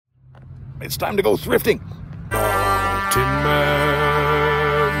it's time to go thrifting.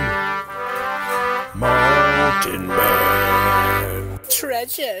 Mountain Man.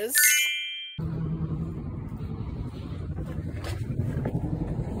 Treasures.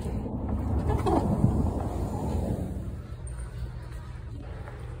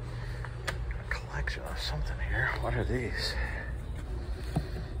 Collection of something here. What are these?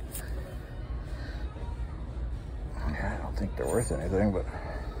 Yeah, I don't think they're worth anything, but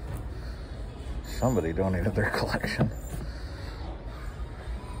somebody donated their collection.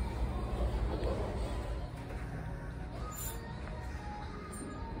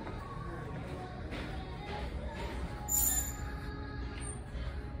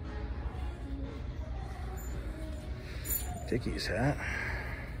 Dickie's hat.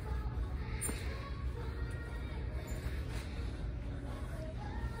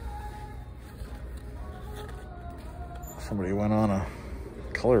 Somebody went on a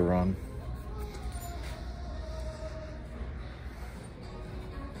color run.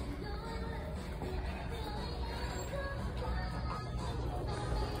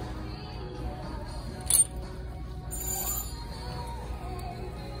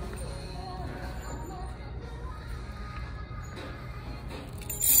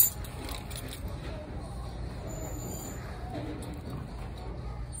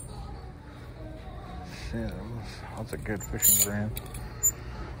 Yeah, that's a good fishing brand.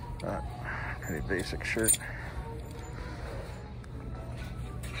 Pretty basic shirt.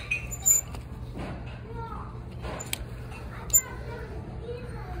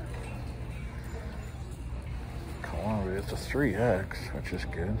 Columbia, it's a 3X, which is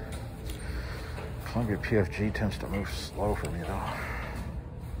good. Columbia PFG tends to move slow for me though.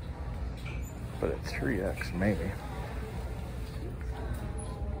 But at 3X, maybe.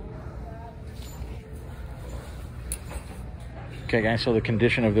 Okay guys, so the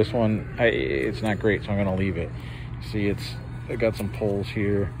condition of this one, it's not great, so I'm gonna leave it. See, it got some poles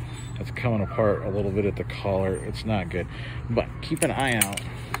here. It's coming apart a little bit at the collar. It's not good. But keep an eye out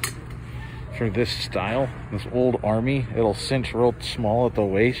for this style, this old army. It'll cinch real small at the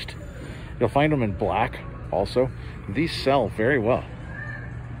waist. You'll find them in black also. These sell very well.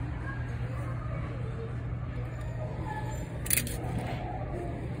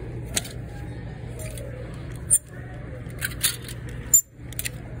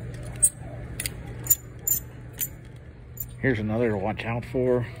 Here's another to watch out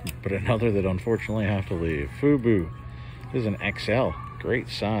for, but another that unfortunately I have to leave. Fubu. This is an XL. Great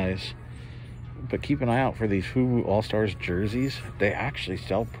size. But keep an eye out for these Fubu All-Stars jerseys. They actually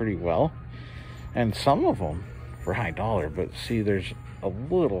sell pretty well. And some of them for high dollar. But see, there's a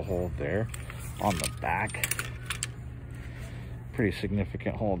little hole there on the back. Pretty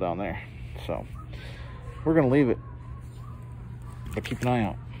significant hole down there. So, we're going to leave it. But keep an eye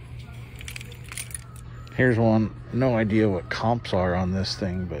out. Here's one, no idea what comps are on this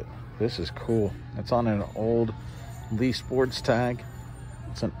thing, but this is cool. It's on an old Lee Sports tag.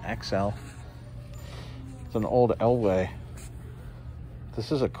 It's an XL. It's an old Elway.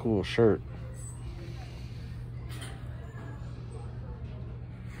 This is a cool shirt.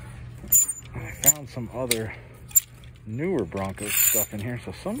 I found some other newer Broncos stuff in here,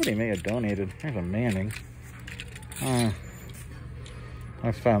 so somebody may have donated. Here's a Manning.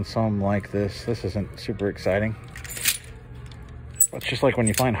 I found some like this. This isn't super exciting. It's just like when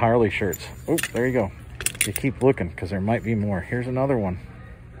you find Harley shirts. Oh, there you go. You keep looking because there might be more. Here's another one.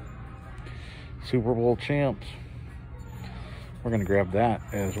 Super Bowl champs. We're going to grab that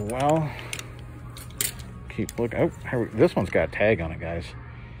as well. Keep looking. Oh, this one's got a tag on it, guys.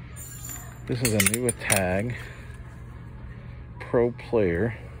 This is a new tag. Pro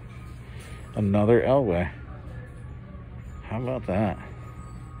player. Another Elway. How about that?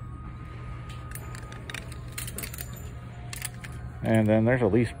 And then there's a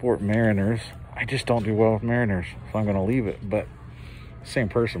Lee Sport Mariners. I just don't do well with Mariners, so I'm going to leave it. But same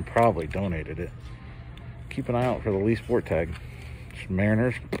person probably donated it. Keep an eye out for the Lee Sport tag. Just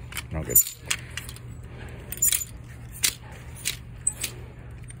Mariners, no good.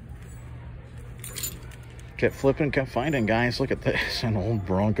 Kept flipping, kept finding, guys. Look at this, an old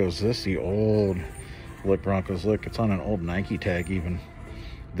Broncos. This is the old look Broncos. Look, it's on an old Nike tag even.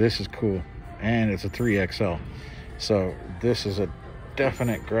 This is cool, and it's a 3XL. So this is a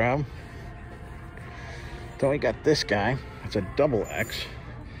definite grab. Then we got this guy. It's a double X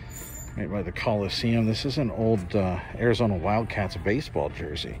made by the Coliseum. This is an old Arizona Wildcats baseball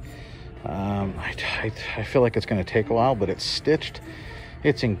jersey. I feel like it's going to take a while, but it's stitched.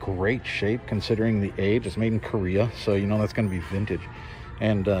 It's in great shape considering the age. It's made in Korea, so you know that's going to be vintage.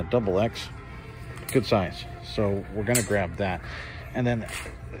 And double X, good size. So we're going to grab that. And then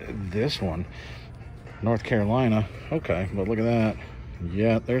this one, North Carolina. Okay, but look at that.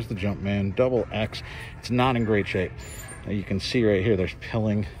 Yeah, there's the Jumpman, double X. It's not in great shape. You can see right here, there's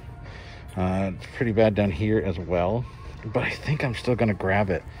pilling. It's pretty bad down here as well. But I think I'm still going to grab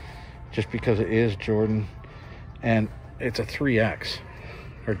it just because it is Jordan. And it's a 3X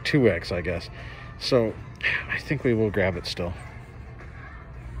or 2X, I guess. So I think we will grab it still.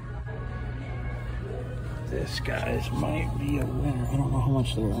 This, guys, might be a winner. I don't know how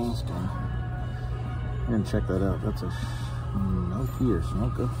much they're asking. We're going to check that out. That's a Smoky or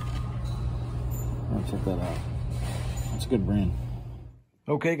Smoka. I'm going to check that out. That's a good brand.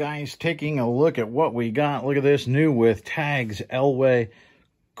 Okay, guys, taking a look at what we got. Look at this, new with tags, Elway.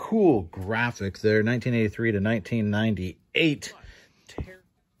 Cool graphics there, 1983 to 1998.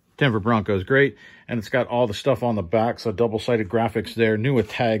 Denver Broncos, great. And it's got all the stuff on the back, so double-sided graphics there, new with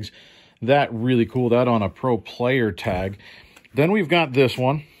tags. That really cool, that on a pro player tag. Then we've got this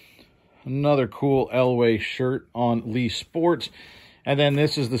one. Another cool Elway shirt on Lee Sports. And then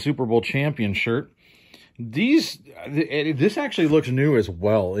this is the Super Bowl champion shirt. This actually looks new as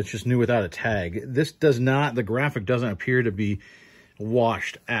well. It's just new without a tag. This does not, the graphic doesn't appear to be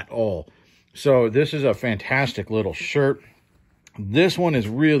washed at all. So this is a fantastic little shirt. This one is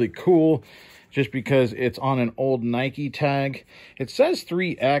really cool just because it's on an old Nike tag. It says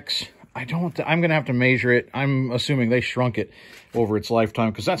 3X. I'm going to have to measure it. I'm assuming they shrunk it over its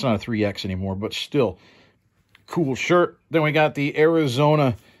lifetime because that's not a 3X anymore, but still cool shirt. Then we got the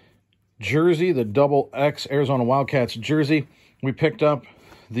Arizona jersey, the double X Arizona Wildcats jersey. We picked up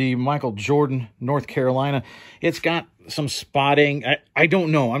the Michael Jordan, North Carolina. It's got some spotting. I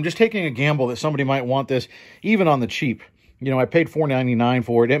don't know. I'm just taking a gamble that somebody might want this, even on the cheap. You know, I paid $4.99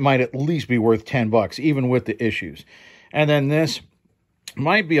 for it. It might at least be worth $10, even with the issues. And then this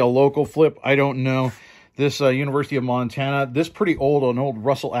might be a local flip. I don't know. This University of Montana, this pretty old, an old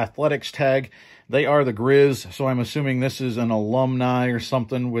Russell Athletics tag. They are the Grizz, so I'm assuming this is an alumni or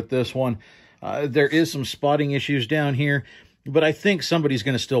something with this one. There is some spotting issues down here, but I think somebody's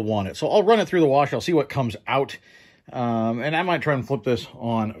going to still want it. So I'll run it through the wash. I'll see what comes out, and I might try and flip this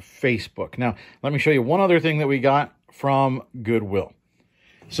on Facebook. Now, let me show you one other thing that we got from Goodwill.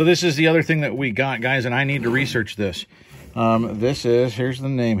 So this is the other thing that we got, guys, and I need to research this. This is, here's the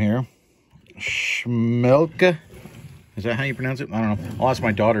name here, Schmelke. Is that how you pronounce it? I don't know. I'll ask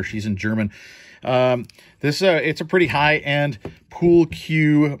my daughter. She's in German. It's a pretty high-end pool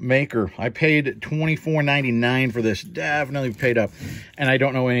cue maker. I paid $24.99 for this. Definitely paid up, and I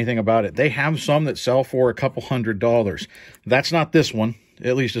don't know anything about it. They have some that sell for a couple $100s. That's not this one,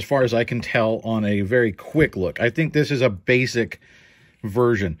 at least as far as I can tell on a very quick look. I think this is a basic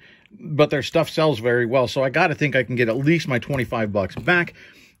version, but their stuff sells very well, so I got to think I can get at least my $25 back,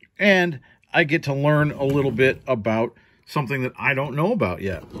 and I get to learn a little bit about something that I don't know about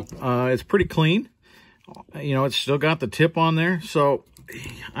yet. It's pretty clean. You know, it's still got the tip on there, so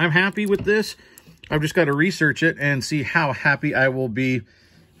I'm happy with this. I've just got to research it and see how happy I will be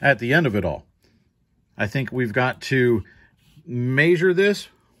at the end of it all. I think we've got to measure this,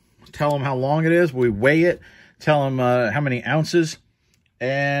 tell them how long it is, we weigh it, tell them how many ounces,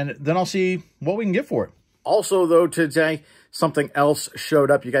 and then I'll see what we can get for it. Also, though, today, something else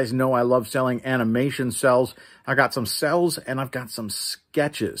showed up. You guys know I love selling animation cells. I got some cells and I've got some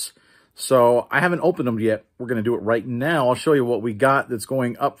sketches. So I haven't opened them yet. We're going to do it right now. I'll show you what we got that's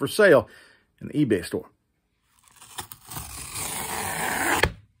going up for sale in the eBay store.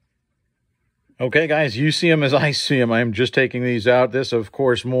 Okay, guys, you see them as I see them. I'm just taking these out. This, of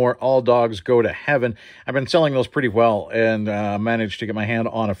course, more All Dogs Go to Heaven. I've been selling those pretty well and managed to get my hand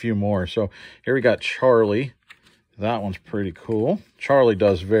on a few more. So here we got Charlie. That one's pretty cool. Charlie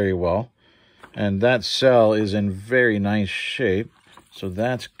does very well. And that cell is in very nice shape. So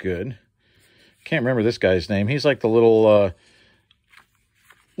that's good. Can't remember this guy's name. He's like the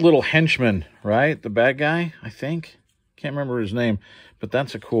little henchman, right? The bad guy, I think. Can't remember his name, but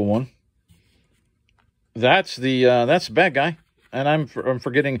that's a cool one. That's the bad guy, and I'm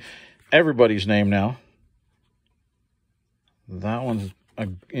forgetting everybody's name now. That one's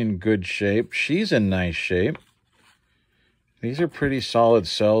in good shape. She's in nice shape. These are pretty solid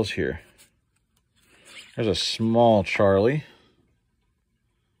cells here. There's a small Charlie.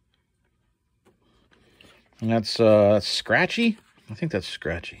 And that's Scratchy. I think that's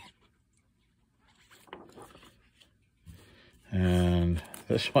Scratchy. And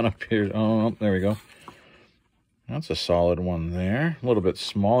this one appears. Oh, there we go. That's a solid one there. A little bit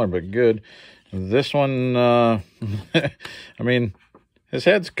smaller, but good. This one, I mean, his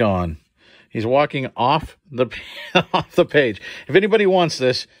head's gone. He's walking off the off the page. If anybody wants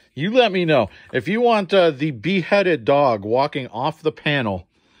this, You let me know. If you want the beheaded dog walking off the panel,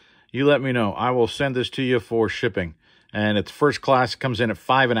 you let me know. I will send this to you for shipping. And it's first class. It comes in at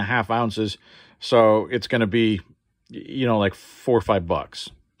 5.5 ounces. So it's going to be, you know, like $4 or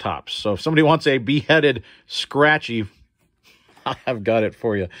 $5 tops. So if somebody wants a beheaded scratchy, I've got it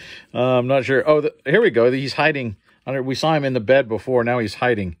for you. I'm not sure. Oh, here we go. He's hiding. We saw him in the bed before. Now he's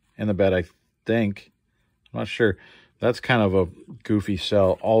hiding in the bed, I think. I'm not sure. That's kind of a goofy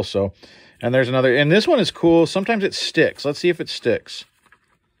cell also. And there's another. And this one is cool. Sometimes it sticks. Let's see if it sticks.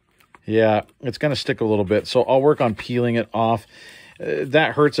 Yeah, it's going to stick a little bit. So I'll work on peeling it off.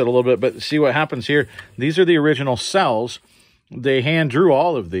 That hurts it a little bit. But see what happens here. These are the original cells. They hand drew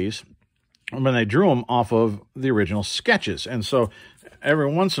all of these. And they drew them off of the original sketches. And so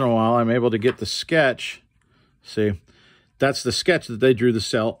every once in a while, I'm able to get the sketch. See, that's the sketch that they drew the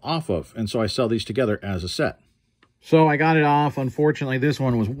cell off of. And so I sell these together as a set. So I got it off. Unfortunately, this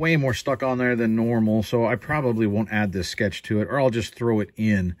one was way more stuck on there than normal. So I probably won't add this sketch to it, or I'll just throw it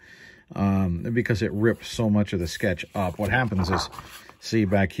in because it ripped so much of the sketch up. What happens is, see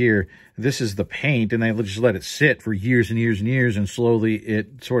back here, this is the paint, and they just let it sit for years and years and years, and slowly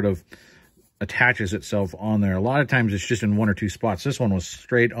it sort of attaches itself on there. A lot of times it's just in 1 or 2 spots. This one was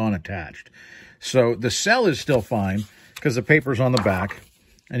straight on attached. So the cell is still fine because the paper's on the back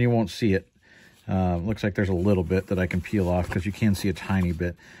and you won't see it. Looks like there's a little bit that I can peel off because you can see a tiny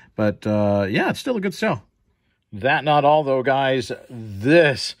bit. But yeah, it's still a good cell. That not all though, guys.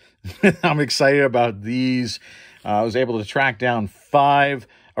 This, I'm excited about these. I was able to track down 5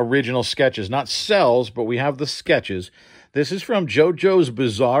 original sketches. Not cells, but we have the sketches. This is from JoJo's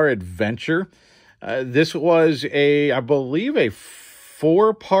Bizarre Adventure. This was I believe, a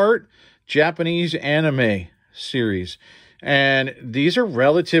 4-part Japanese anime series. And these are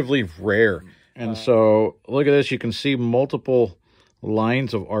relatively rare. And so, look at this. You can see multiple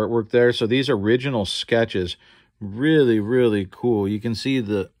lines of artwork there. So these original sketches, really, really cool. You can see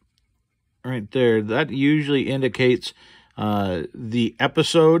right there. That usually indicates the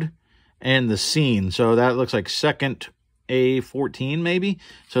episode and the scene. So that looks like second A14 maybe.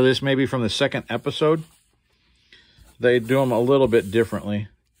 So this may be from the second episode. They do them a little bit differently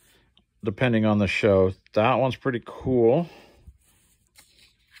depending on the show. That one's pretty cool.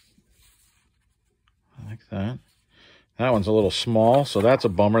 I like that. That one's a little small, so that's a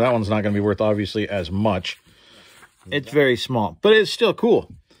bummer. That one's not going to be worth obviously as much. It's very small, but it's still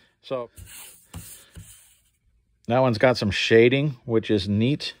cool. So that one's got some shading, which is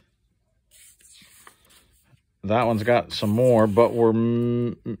neat. That one's got some more, but we're,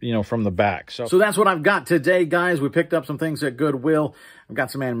 you know, from the back. So that's what I've got today, guys. We picked up some things at Goodwill. I've got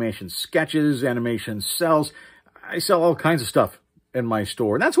some animation sketches, animation cells. I sell all kinds of stuff in my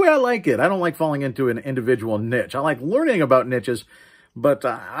store. That's the way I like it. I don't like falling into an individual niche. I like learning about niches, but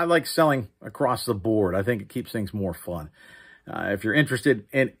I like selling across the board. I think it keeps things more fun. If you're interested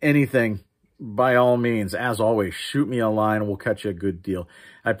in anything, by all means, as always, shoot me a line. We'll cut you a good deal.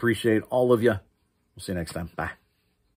 I appreciate all of you. We'll see you next time. Bye.